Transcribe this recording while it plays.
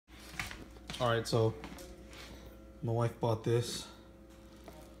Alright, so my wife bought this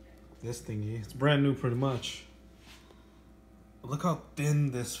thingy. It's brand new pretty much. Look how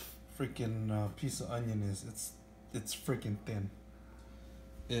thin this freaking piece of onion is. It's freaking thin.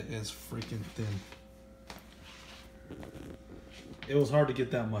 It is freaking thin. It was hard to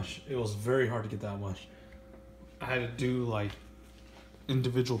get that much. It was very hard to get that much. I had to do like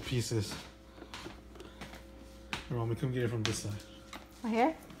individual pieces. Here, let me come get it from this side. Right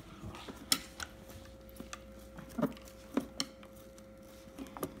here?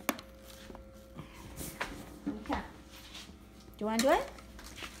 Okay. Do you want to do it?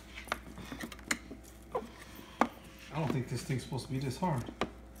 I don't think this thing's supposed to be this hard.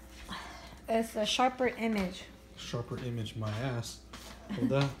 It's a sharper image. Sharper image, my ass. Hold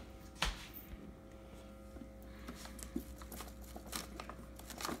that.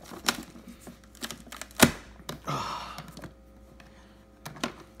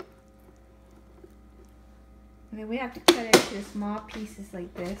 And then we have to cut it into small pieces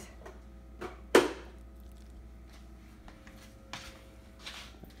like this.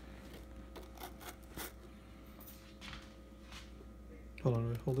 Hold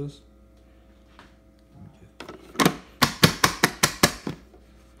on, hold this.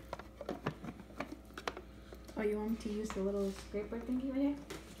 Oh, you want me to use the little scraper thingy right here?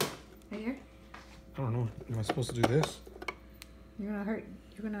 Right here? I don't know. Am I supposed to do this? You're gonna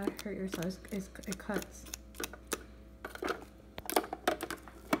hurt yourself. It cuts.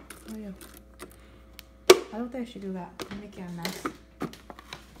 Oh yeah. I don't think I should do that. I'm making a mess.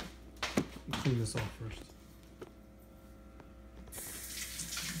 Clean this off first.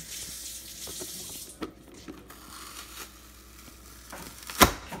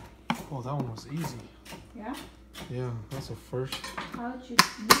 Oh, that one was easy. Yeah? Yeah, that's a first. How would you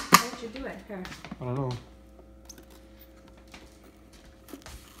do it? Here. I don't know.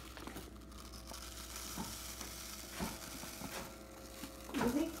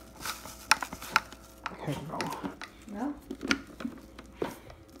 Easy? Heck no. No?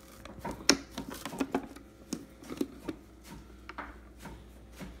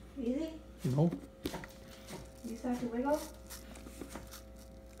 Easy? No? You start to wiggle?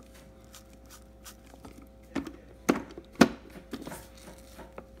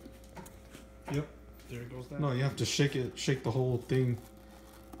 Yep. There goes that. No, you have to shake it, shake the whole thing.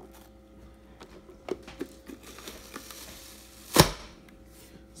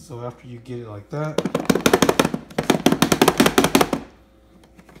 So after you get it like that,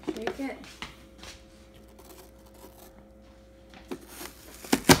 Shake it.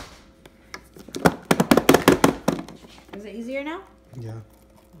 Is it easier now? yeah,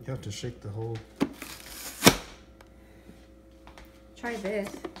 you have to shake the whole. Try this.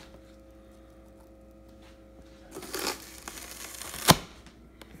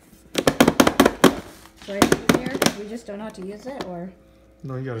 So it's easier? We just don't know how to use it, or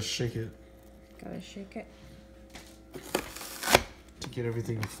No, you gotta shake it gotta shake it? to get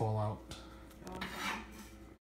everything to fall out.